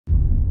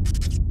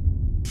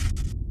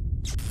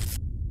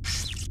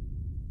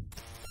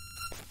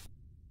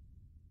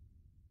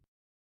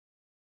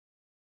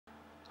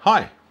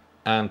Hi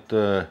and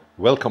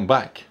welcome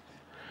back.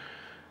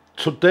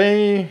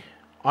 Today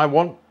I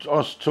want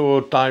us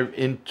to dive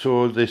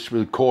into this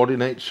with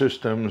coordinate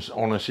systems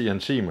on a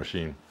CNC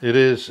machine. It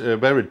is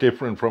very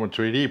different from a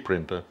 3D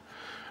printer,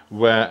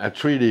 where a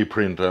 3D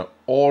printer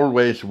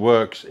always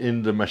works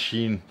in the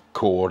machine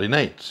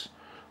coordinates,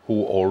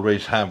 who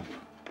always have,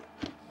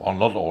 well,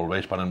 not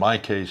always, but in my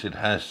case it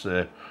has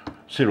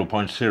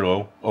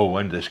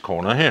 0.0 in this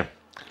corner here.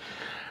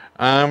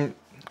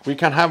 We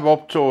can have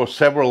up to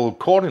several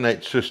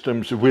coordinate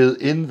systems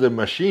within the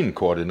machine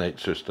coordinate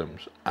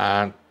systems,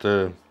 and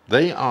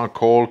they are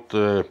called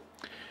G54,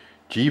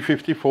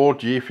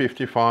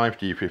 G55,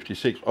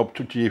 G56, up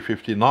to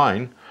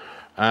G59,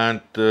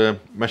 and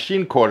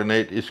machine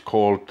coordinate is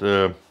called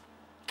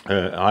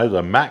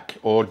either MACH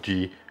or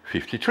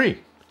G53.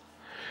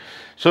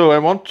 So I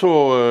want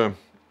to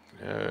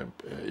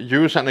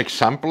use an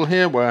example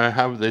here where I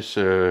have this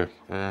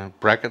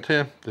bracket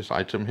here, this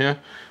item here,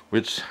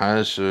 which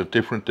has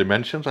different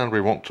dimensions, and we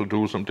want to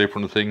do some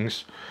different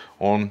things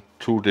on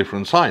two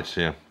different sides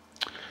here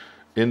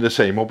in the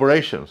same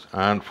operations.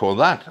 And for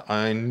that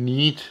I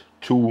need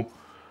to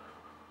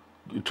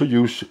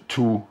use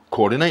two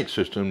coordinate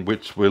systems,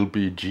 which will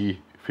be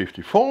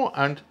G54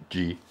 and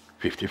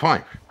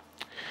G55.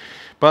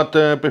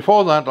 But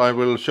before that, I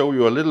will show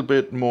you a little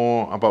bit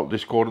more about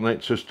these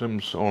coordinate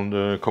systems on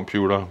the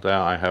computer. There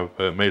I have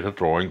made a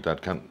drawing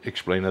that can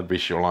explain and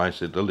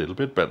visualize it a little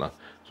bit better.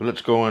 So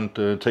let's go and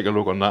take a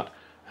look on that,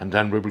 and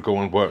then we will go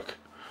and work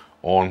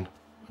on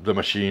the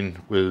machine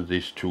with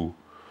these two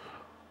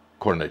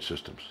coordinate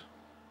systems.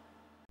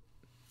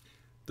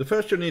 The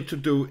first you need to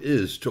do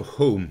is to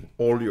home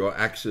all your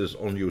axes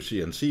on your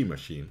CNC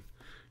machine.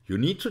 You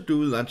need to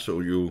do that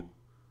so you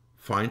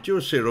find your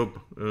zero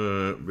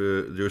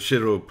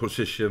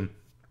position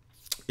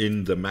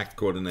in the MACH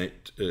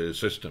coordinate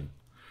system.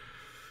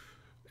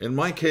 In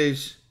my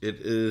case,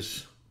 it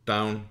is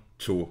down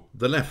to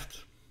the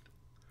left.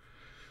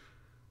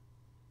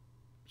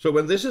 So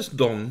when this is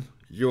done,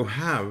 you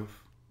have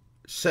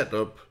set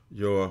up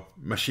your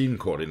machine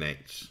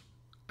coordinates,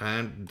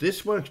 and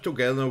this works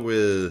together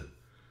with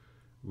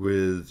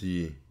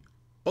the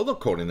other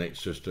coordinate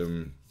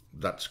system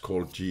that's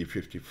called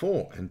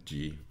G54 and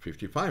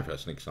G55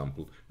 as an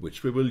example,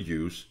 which we will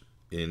use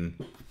in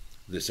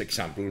this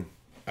example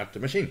at the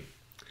machine.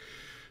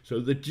 So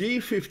the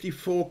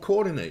G54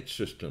 coordinate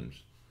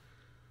systems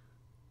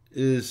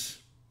is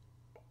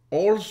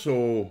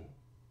also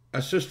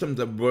a system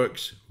that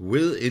works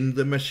within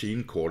the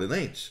machine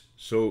coordinates.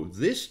 So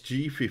this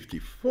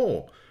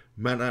G54,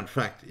 matter of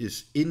fact,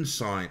 is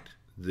inside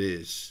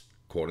this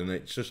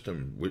coordinate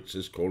system, which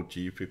is called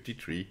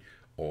G53,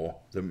 or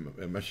the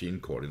machine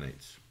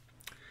coordinates.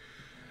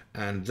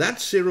 And that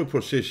zero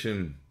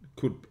position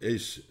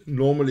is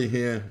normally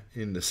here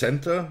in the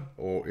center,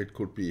 or it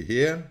could be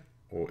here,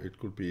 or it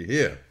could be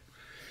here.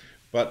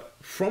 But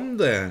from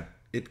there,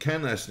 it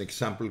can, as an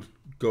example,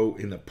 go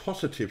in a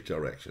positive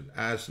direction.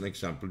 As an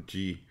example,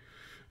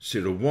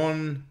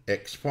 G01,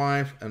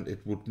 X5, and it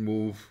would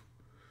move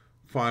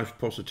 5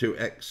 positive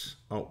X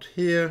out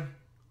here.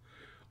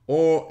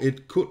 Or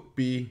it could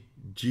be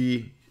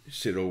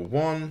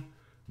G01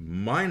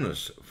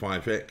 minus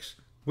 5x,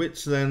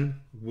 which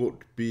then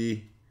would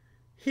be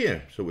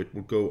here. So it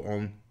would go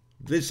on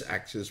this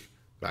axis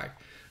back.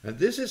 And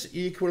this is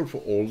equal for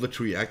all the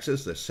three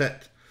axes, the Z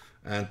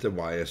and the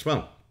Y as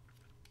well.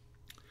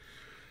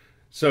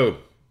 So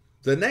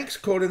the next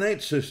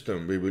coordinate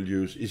system we will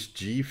use is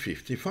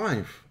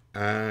G55.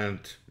 And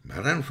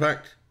matter of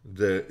fact,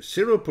 the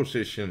zero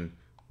position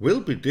will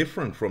be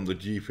different from the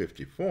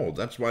G54.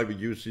 That's why we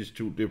use these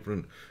two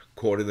different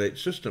coordinate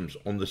systems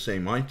on the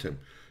same item,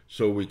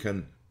 so we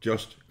can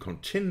just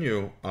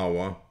continue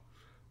our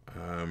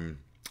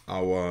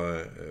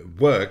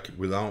work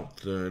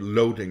without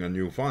loading a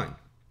new file.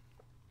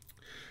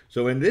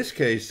 So in this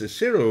case, the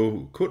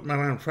zero could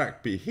matter of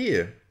fact be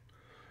here,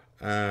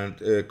 and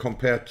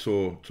compared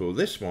to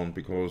this one,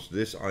 because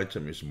this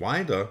item is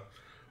wider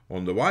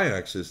on the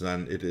y-axis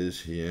than it is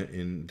here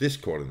in this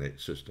coordinate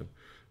system.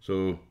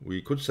 So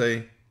we could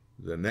say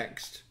the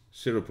next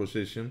zero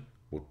position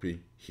would be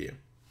here.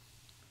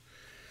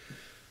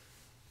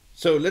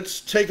 So let's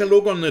take a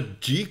look on the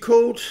G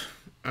code,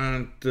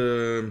 and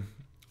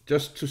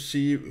just to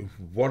see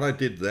what I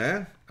did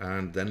there,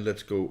 and then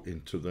let's go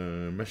into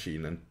the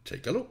machine and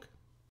take a look.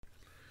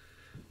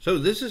 So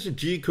this is a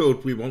G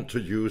code we want to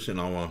use in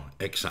our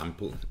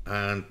example,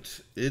 and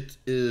it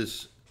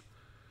is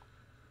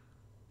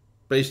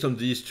based on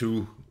these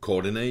two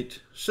coordinate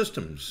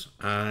systems.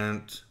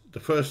 And the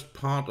first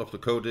part of the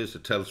code is,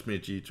 it tells me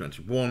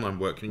G21, I'm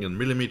working in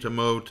millimeter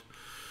mode.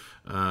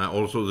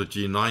 Also the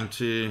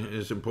G90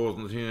 is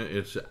important here,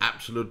 it's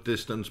absolute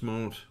distance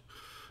mode.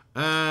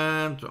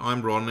 And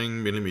I'm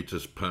running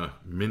millimeters per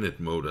minute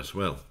mode as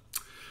well.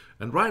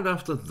 And right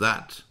after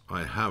that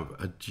I have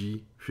a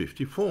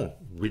G54,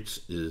 which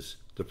is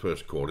the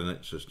first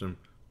coordinate system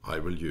I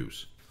will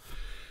use.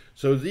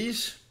 So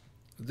this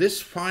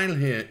file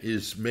here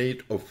is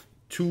made of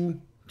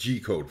two G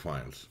code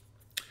files.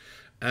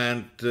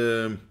 And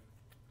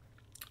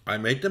I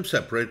made them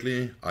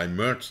separately, I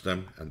merged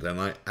them, and then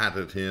I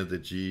added here the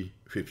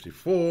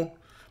G54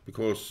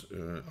 because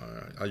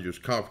I use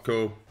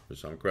Carveco,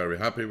 which I'm very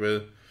happy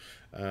with,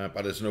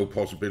 but there's no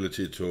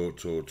possibility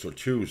to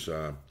choose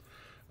a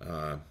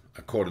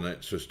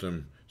coordinate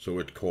system, so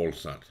it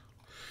calls that.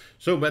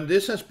 So when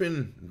this has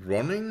been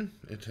running,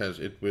 it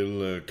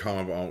will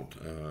carve out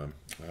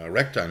a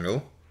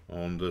rectangle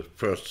on the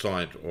first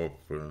side of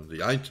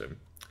the item.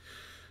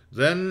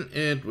 Then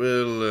it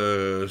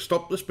will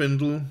stop the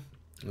spindle,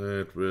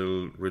 it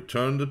will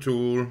return the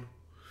tool,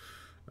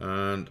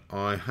 and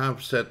I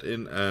have set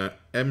in a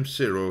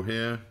M0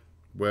 here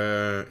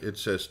where it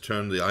says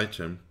turn the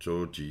item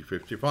to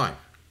G55.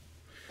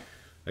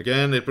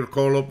 Again, it will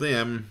call up the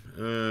M,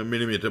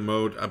 millimeter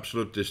mode,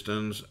 absolute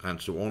distance,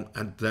 and so on,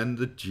 and then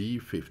the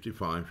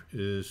G55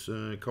 is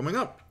coming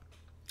up.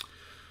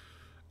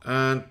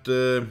 And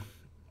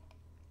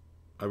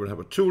I will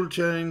have a tool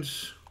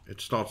change. It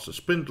starts the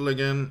spindle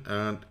again,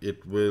 and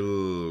it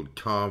will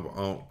carve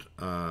out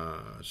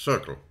a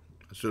circle,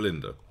 a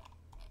cylinder.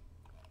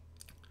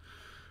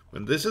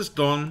 When this is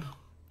done,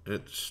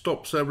 it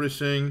stops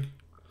everything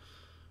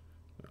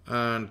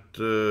and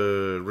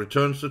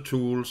returns the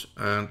tools,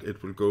 and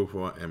it will go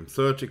for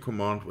M30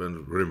 command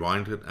when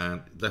rewind it,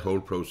 and the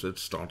whole process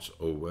starts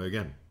over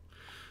again.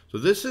 So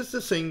this is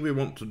the thing we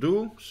want to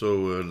do.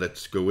 So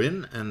let's go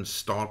in and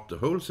start the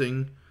whole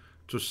thing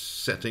to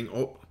setting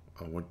up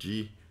our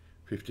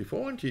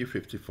G54 and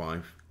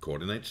G55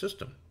 coordinate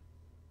system.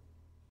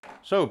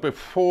 So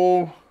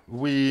before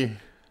we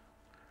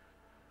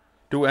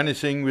do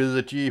anything with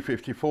the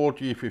G54,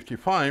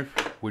 G55,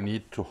 we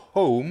need to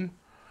home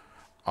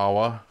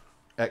our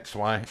X,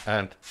 Y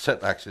and Z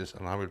axis,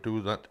 and I will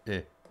do that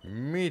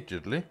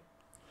immediately.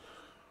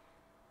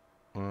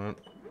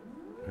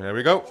 Here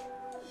we go.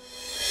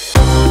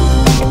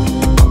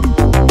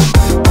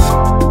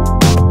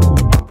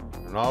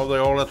 Now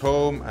they're all at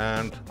home,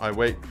 and I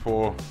wait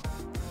for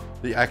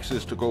the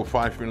axis to go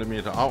 5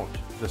 mm out.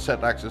 The Z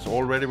axis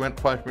already went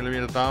 5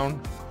 mm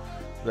down.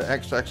 The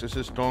X axis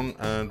is done,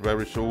 and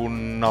very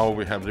soon now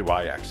we have the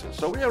Y axis.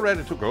 So we are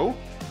ready to go,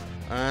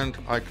 and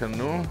I can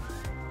now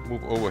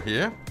move over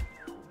here.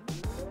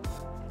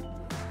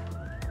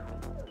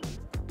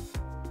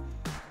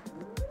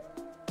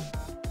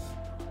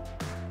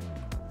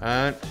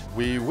 And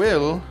we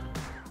will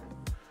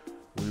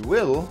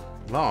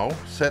now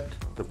set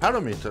the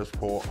parameters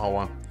for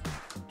our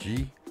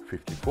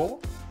G54.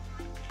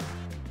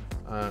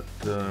 And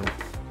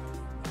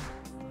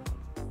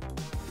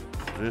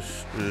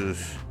this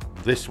is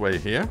this way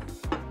here.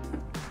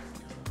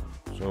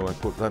 So I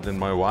put that in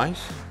my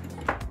Y's.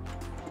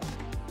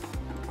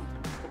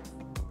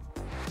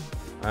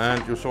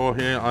 And you saw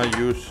here I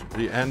use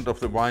the end of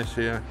the Y's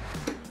here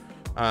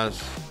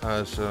as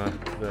the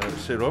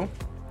 0.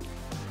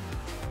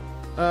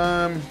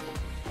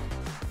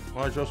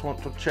 I just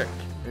want to check.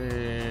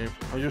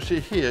 You see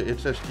here it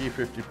says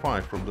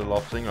G55 from the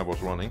last thing I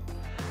was running.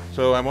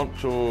 So I want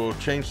to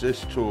change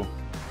this to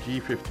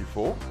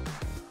G54.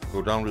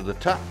 Go down with the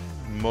tab,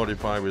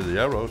 modify with the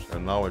arrows,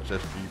 and now it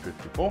says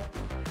G54.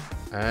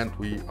 And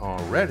we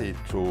are ready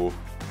to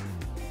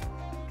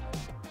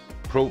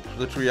probe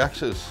the 3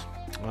 axes.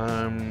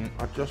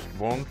 I just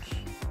want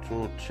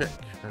to check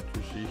that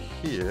you see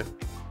here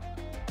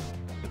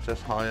it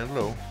says high and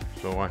low,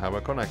 so I have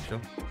a connection.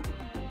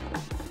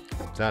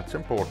 That's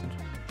important.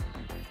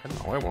 And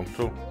now I want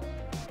to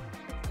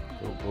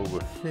go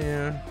over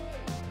here,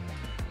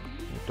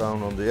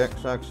 down on the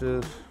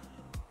x-axis.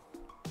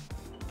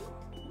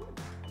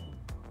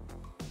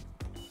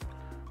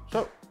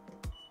 So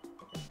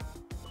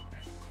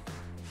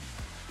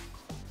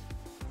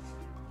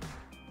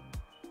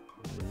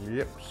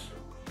yep,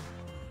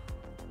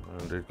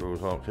 and it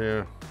goes out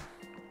here.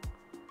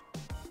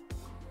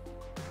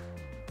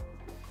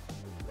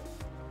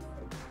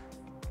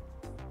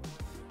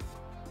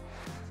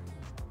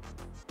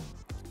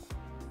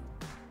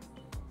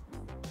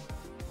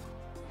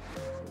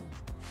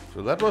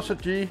 So that was a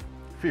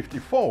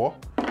G54.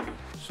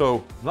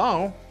 So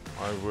now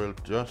I will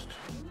just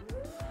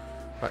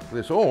back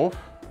this off,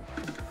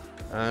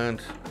 and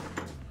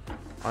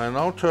I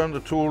now turn the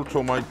tool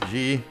to my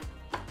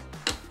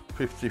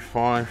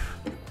G55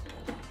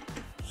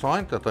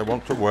 side that I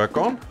want to work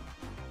on,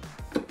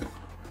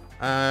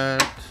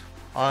 and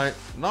I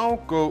now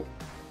go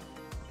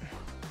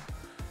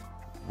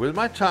with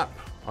my tap.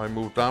 I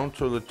move down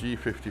to the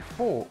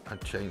G54 and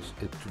change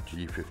it to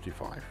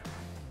G55.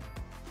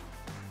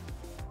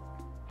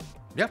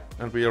 Yep,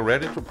 and we are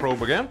ready to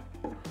probe again.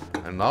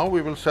 And now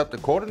we will set the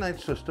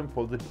coordinate system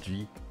for the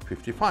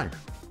G55.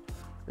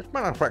 It's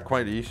matter of fact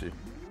quite easy.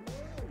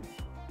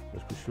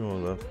 Let's be sure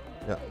of that.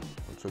 Yeah,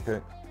 that's okay.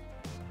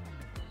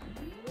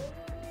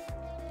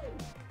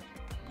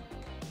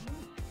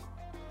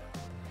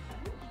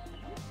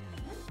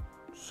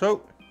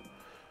 So,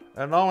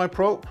 and now I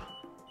probe.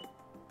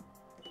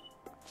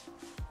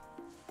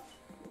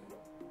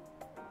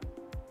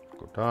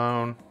 Go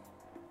down.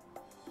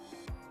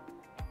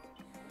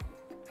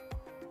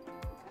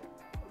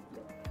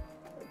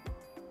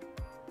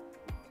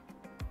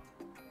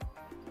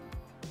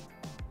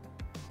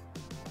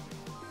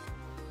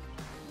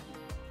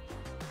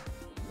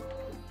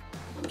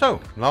 So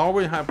now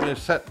we have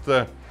set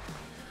the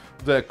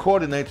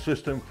coordinate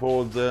system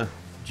for the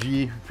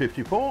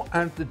G54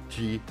 and the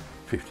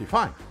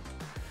G55.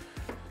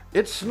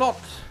 It's not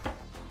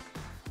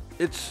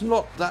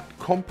that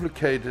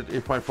complicated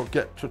if I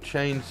forget to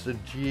change the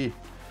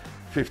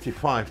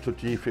G55 to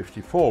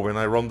G54 when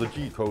I run the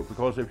G code,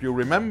 because if you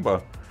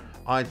remember,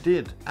 I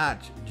did add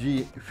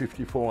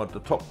G54 at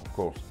the top, of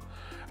course,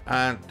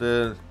 and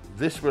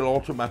this will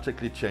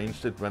automatically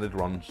change it when it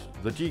runs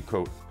the G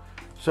code.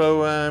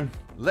 So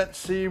let's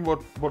see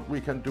what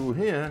we can do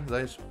here.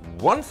 There's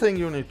one thing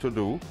you need to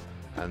do,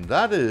 and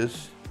that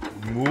is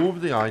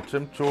move the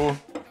item to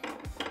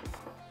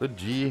the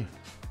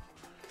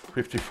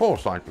G54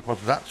 side,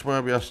 because that's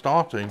where we are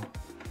starting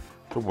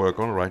to work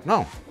on right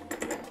now.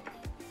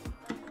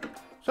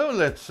 So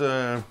let's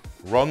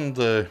run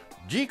the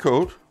G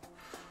code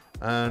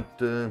and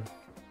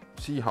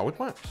see how it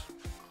works.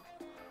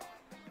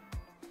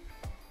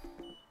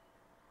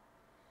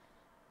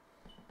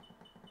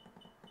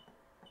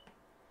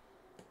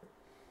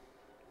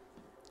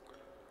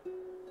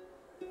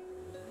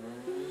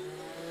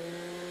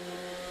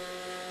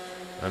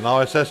 And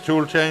now it says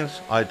tool chains.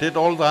 I did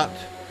all that.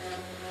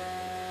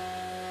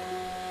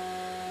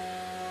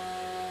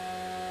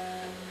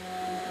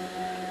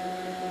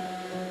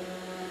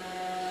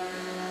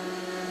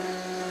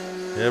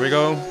 Here we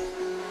go.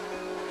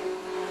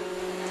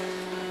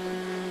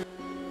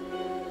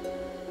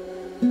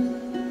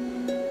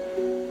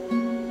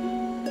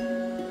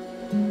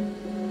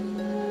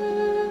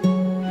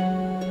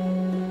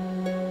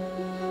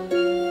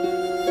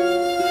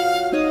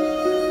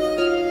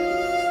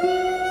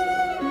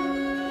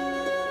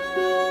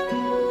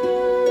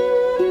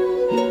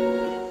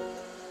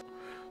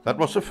 That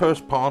was the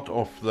first part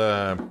of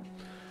the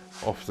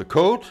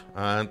code,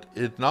 and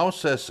it now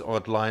says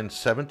at line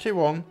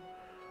 71,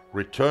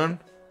 return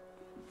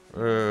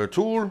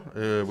tool.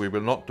 We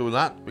will not do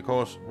that,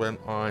 because when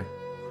I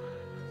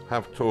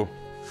have to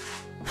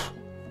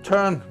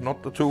turn,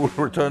 not the tool,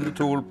 return the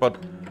tool, but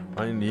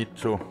I need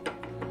to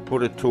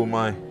put it to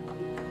my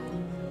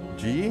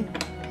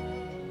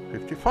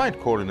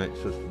G55 coordinate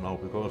system now,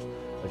 because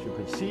as you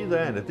can see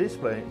there in the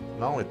display,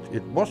 now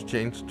it was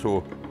changed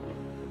to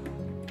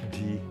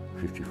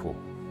G54.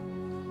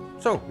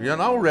 So we are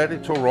now ready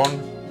to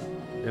run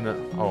in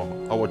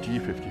our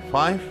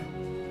G55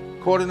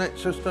 coordinate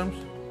systems,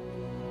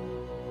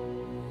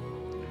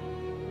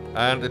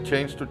 and it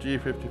changed to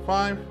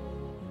G55.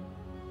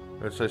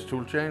 It says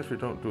tool change. We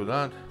don't do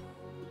that.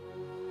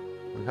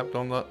 We have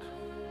done that.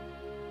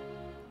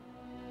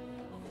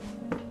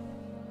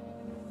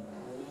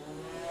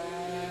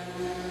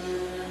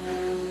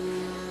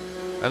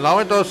 And now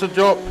it does the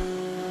job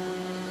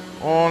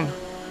on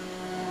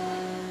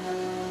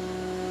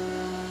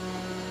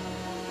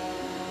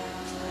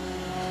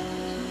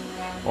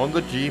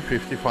the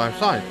G55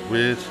 side,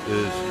 which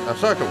is a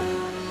circle.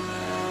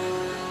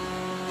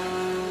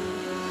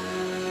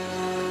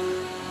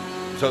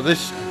 So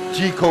this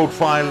G code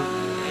file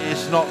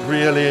is not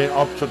really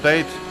up to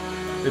date.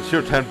 It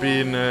should have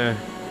been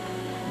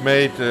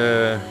made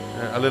a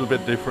little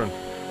bit different.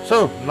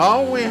 So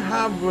now we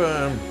have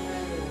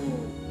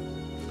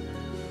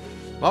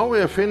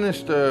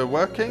finished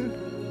working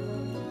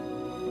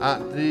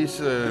at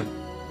these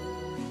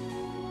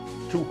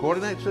two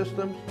coordinate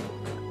systems,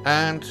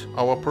 and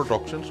our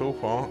production so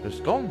far is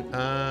done,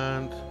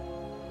 and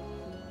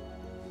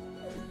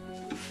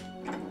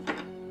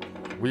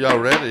we are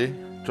ready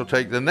to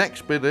take the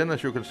next bit in.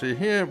 As you can see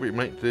here, we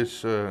make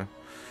this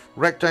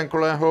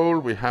rectangular hole.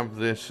 We have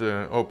this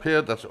up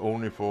here that's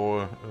only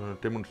for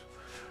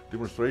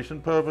demonstration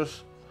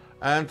purpose,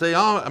 and they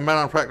are, a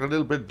matter of fact, a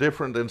little bit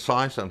different in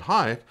size and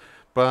height,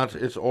 but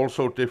it's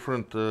also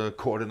different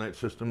coordinate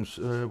systems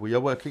we are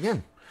working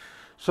in.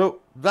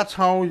 So that's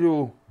how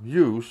you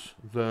use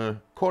the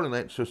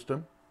coordinate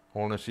system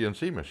on a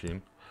CNC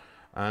machine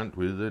and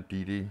with the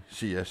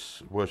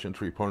DDCS version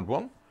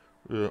 3.1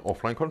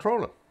 offline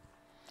controller.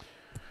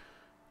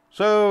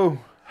 So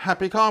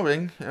happy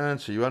carving,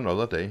 and see you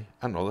another day,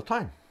 another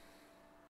time.